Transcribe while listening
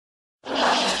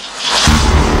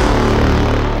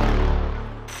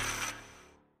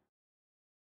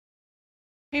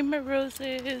Hey my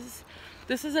roses,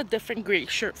 this is a different gray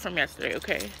shirt from yesterday,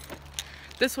 okay?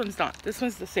 This one's not, this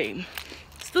one's the same.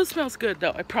 Still smells good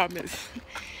though, I promise.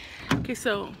 Okay,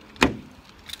 so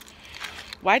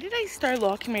why did I start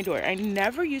locking my door? I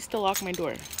never used to lock my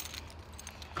door.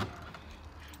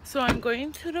 So I'm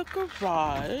going to the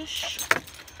garage.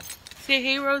 Say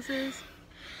hey roses.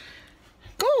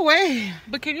 Go away.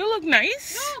 But can you look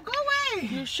nice? No, go away.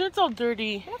 Your shirt's all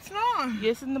dirty. No, it's not.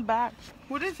 Yes, in the back.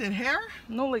 What is it, hair?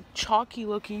 No, like chalky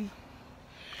looking.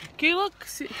 Can you look?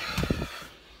 See?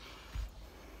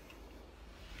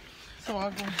 So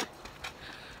I'll go.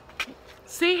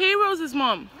 Say hey Rose's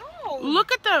mom. No.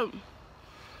 Look at them.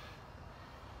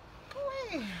 Go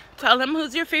away. Tell them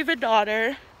who's your favorite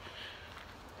daughter.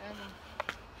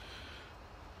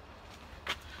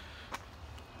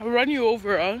 I'll run you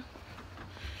over, huh?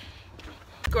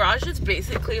 Garage is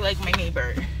basically like my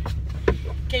neighbor.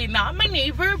 Okay, not my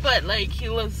neighbor, but like he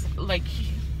lives like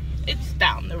it's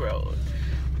down the road.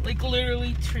 Like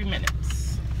literally 3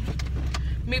 minutes.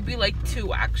 Maybe like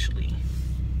 2 actually.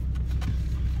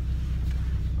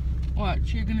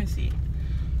 Watch, you're gonna see.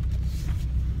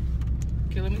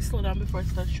 Okay, let me slow down before I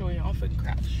start showing off and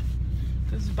crash.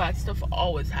 Because bad stuff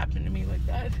always happen to me like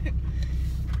that.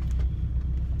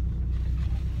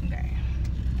 Okay.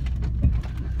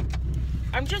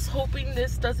 I'm just hoping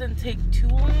this doesn't take too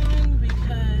long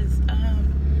because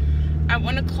at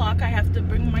 1 o'clock I have to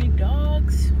bring my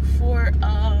dogs for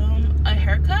a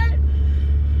haircut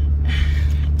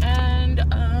and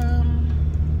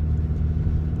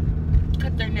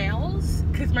cut their nails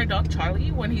because my dog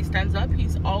Charlie, when he stands up,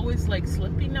 he's always like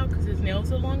slipping now because his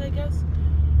nails are long, I guess.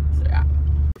 So yeah.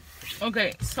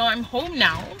 Okay, so I'm home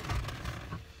now.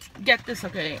 Get this,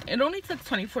 okay, it only took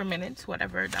 24 minutes,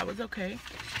 whatever, that was okay.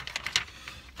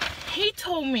 He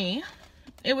told me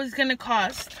it was gonna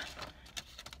cost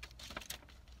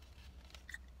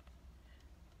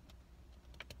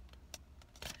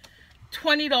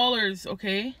 $20,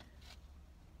 okay?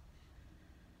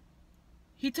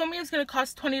 He told me it was gonna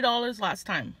cost $20 last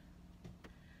time.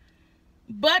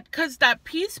 But because that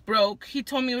piece broke, he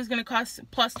told me it was gonna cost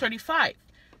plus $35.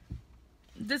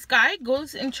 This guy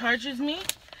goes and charges me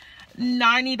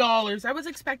 $90. I was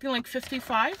expecting like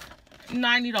 $55,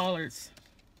 $90.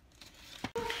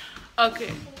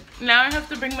 Okay, now I have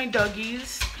to bring my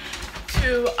doggies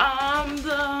to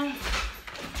the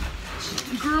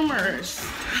groomers,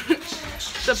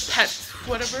 the pets,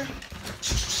 whatever.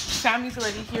 Sammy's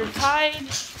already here tied,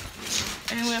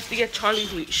 and we have to get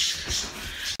Charlie's leash.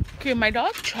 Okay, my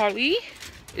dog Charlie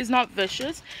is not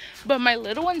vicious, but my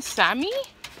little one Sammy,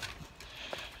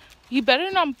 he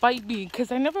better not bite me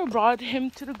because I never brought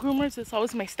him to the groomers. It's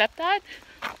always my stepdad.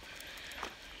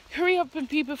 Hurry up and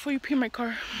pee before you pee my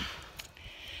car.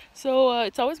 So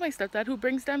it's always my stepdad who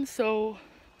brings them. So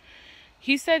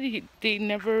he said they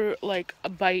never like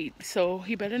bite. So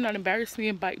he better not embarrass me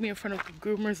and bite me in front of the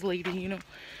groomers lady, you know.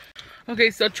 Okay,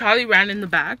 so Charlie ran in the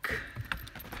back.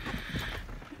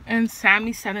 And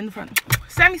Sammy sat in the front.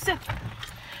 Sammy, sit.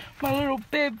 My little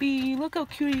baby. Look how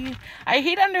cute he is. I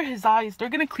hate under his eyes. They're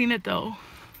going to clean it though.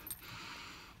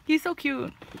 He's so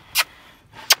cute.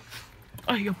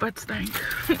 Oh, your butt stank.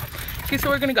 Okay, so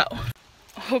we're gonna go.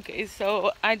 Okay,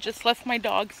 so I just left my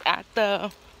dogs at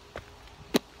the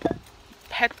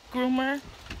pet groomer.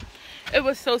 It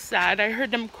was so sad. I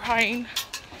heard them crying.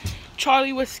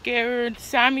 Charlie was scared.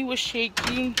 Sammy was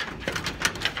shaking.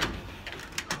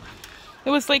 It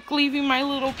was like leaving my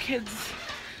little kids.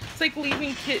 It's like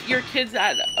leaving your kids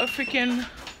at a freaking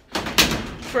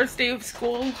first day of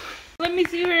school. Let me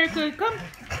see your haircut. Come.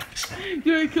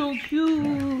 You're so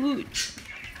cute.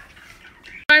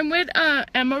 I'm with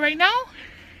Emma right now,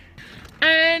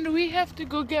 and we have to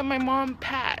go get my mom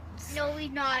pads. No, we're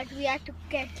not. We have to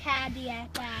get candy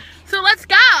at that. So let's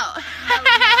go.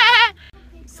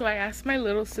 So I asked my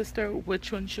little sister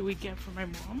which one should we get for my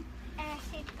mom. I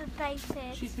think the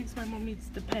diapers. She thinks my mom needs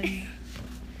the pen.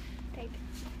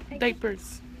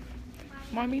 Diapers.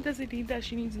 Mommy doesn't need that.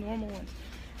 She needs normal ones.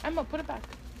 Emma, put it back.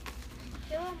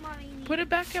 Put it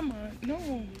back, Emma.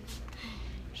 No.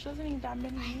 She doesn't need that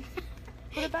many.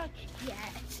 Put it back.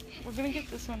 Yes. We're gonna get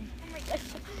this one. Oh my god.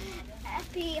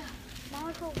 Effie,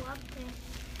 Mama will love this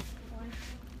one.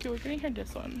 Okay, we're getting her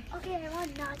this one. Okay, I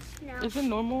want nuts now. Is it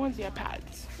normal ones? Yeah,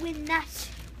 pads. With nuts.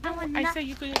 I want nuts. I say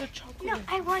you could get a chocolate. No,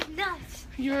 I want nuts.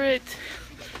 You're it.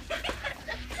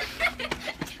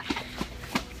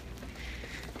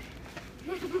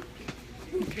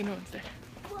 Okay, no one's there.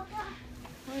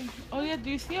 Oh yeah, do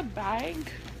you see a bag?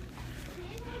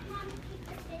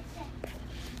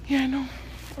 Yeah, I know.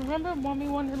 Remember mommy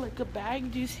wanted like a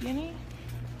bag? Do you see any?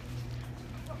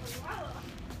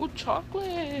 Oh,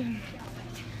 chocolate.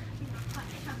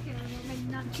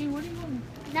 Okay, what do you want?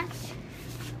 Nuts.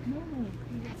 No.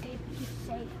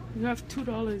 You have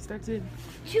 $2. That's it.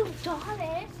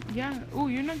 $2? Yeah. Oh,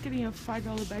 you're not getting a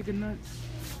 $5 bag of nuts.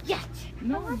 Yes.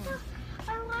 No.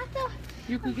 I want the.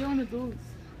 You could get one of those.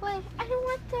 Wait, I don't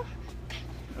want the.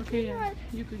 Okay, yeah.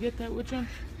 You could get that. Which one?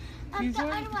 These the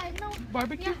ones? other one. No.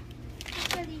 Barbecue?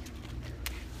 Yeah.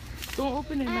 Don't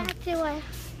open it now.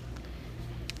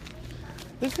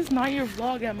 This is not your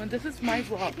vlog, Emma. This is my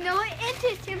vlog. No, it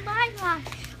is in my vlog.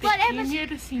 They came here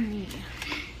to see me.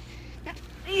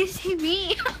 You see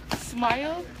me?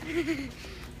 Smile.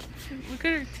 Look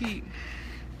at her teeth.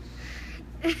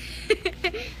 What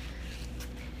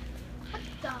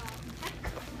the?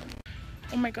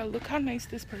 Oh my god, look how nice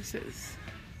this purse is.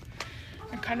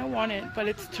 I kind of want it, but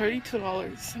it's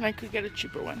 $32 and I could get a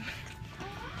cheaper one.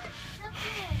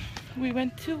 We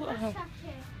went to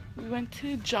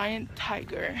Giant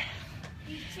Tiger.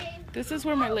 This is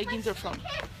where my leggings are from.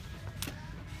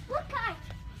 Look at.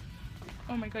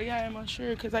 Oh my god, yeah, I'm not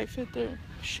sure because I fit there.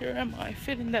 Sure, Emma, I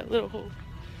fit in that little hole.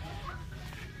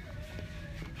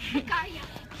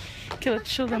 Okay, let's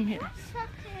show them here.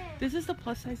 This is the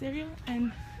plus size area,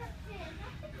 and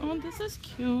oh, this is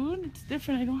cute. It's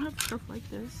different. I don't have stuff like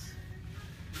this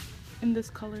in this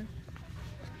color.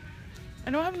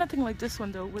 I don't have nothing like this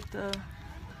one though with the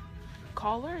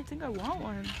collar. I think I want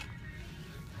one.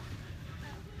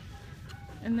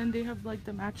 And then they have like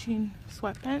the matching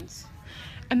sweatpants,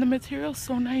 and the material is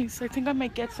so nice. I think I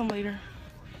might get some later.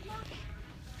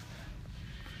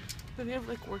 Do they have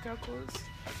like workout clothes?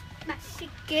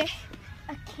 Okay.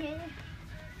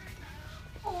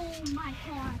 Oh my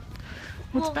god.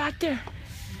 What's back there?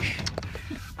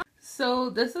 So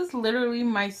this is literally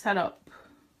my setup.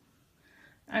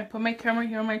 I put my camera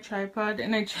here on my tripod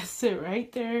and I just sit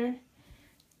right there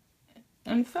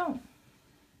and film.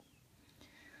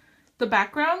 The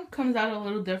background comes out a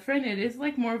little different. It is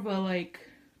like more of a like,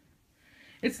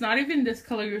 it's not even this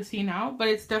color you're seeing now, but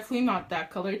it's definitely not that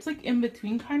color. It's like in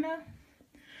between kind of.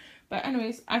 But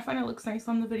anyways, I find it looks nice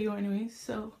on the video anyways.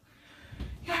 So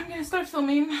yeah, I'm gonna start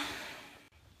filming.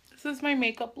 This is my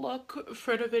makeup look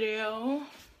for the video.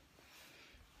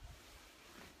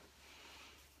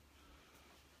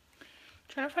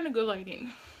 Trying to find a good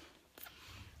lighting.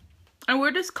 I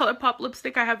wear this ColourPop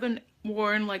lipstick I haven't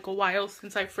worn like a while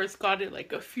since I first got it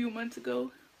like a few months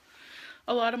ago.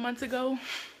 A lot of months ago.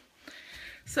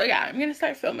 So yeah, I'm gonna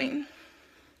start filming.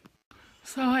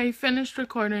 So I finished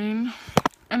recording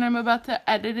and I'm about to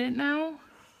edit it now.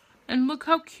 And look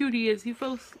how cute he is. He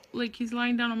feels like he's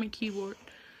lying down on my keyboard.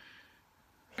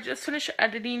 I just finished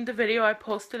editing the video. I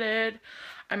posted it.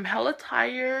 I'm hella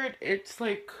tired. It's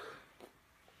like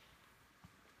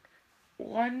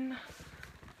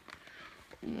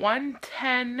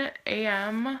 1:10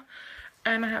 a.m.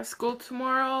 and I have school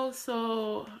tomorrow,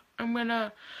 so I'm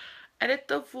gonna edit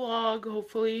the vlog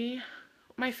hopefully.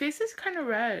 My face is kind of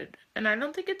red and I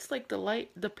don't think it's like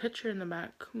the picture in the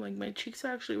back. Like my cheeks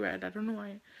are actually red. I don't know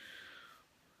why.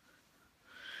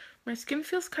 My skin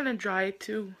feels kind of dry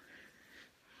too.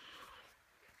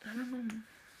 I don't know.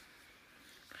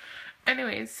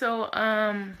 Anyway, so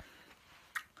I'm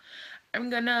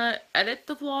gonna edit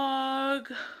the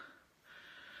vlog,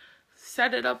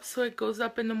 set it up so it goes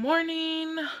up in the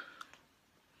morning.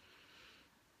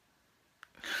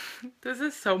 This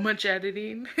is so much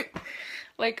editing.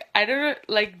 Like, I don't,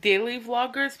 like, daily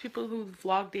vloggers, people who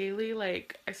vlog daily,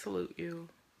 like, I salute you.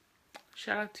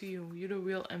 Shout out to you. You're the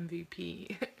real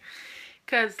MVP.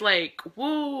 Because, like,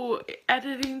 whoa,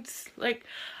 editing's, like,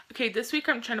 okay, this week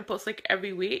I'm trying to post, like,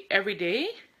 every day.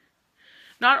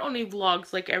 Not only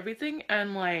vlogs, like, everything.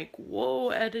 And, like, whoa,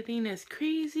 editing is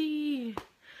crazy.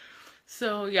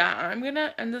 So, yeah, I'm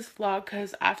gonna end this vlog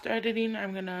because after editing,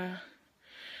 I'm gonna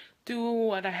do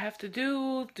what I have to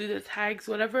do the tags,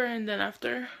 whatever, and then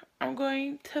after I'm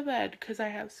going to bed because I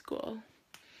have school.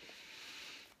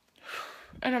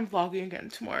 And I'm vlogging again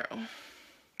tomorrow.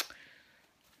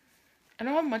 I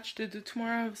don't have much to do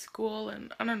tomorrow. I have school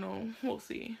and I don't know. We'll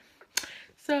see.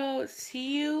 So,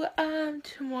 see you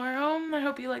tomorrow. I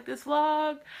hope you like this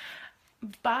vlog.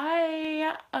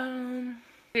 Bye.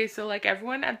 Okay, so like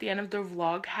everyone at the end of their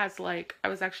vlog has like, I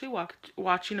was actually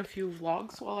watching a few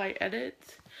vlogs while I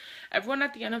edit. Everyone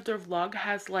at the end of their vlog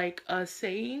has like a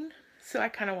saying, so I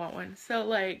kind of want one. So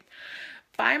like,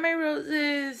 bye my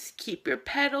roses, keep your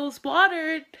petals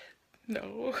watered.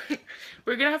 No,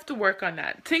 we're gonna have to work on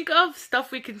that. Think of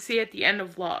stuff we can see at the end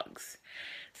of vlogs.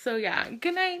 So yeah,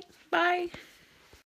 good night, bye.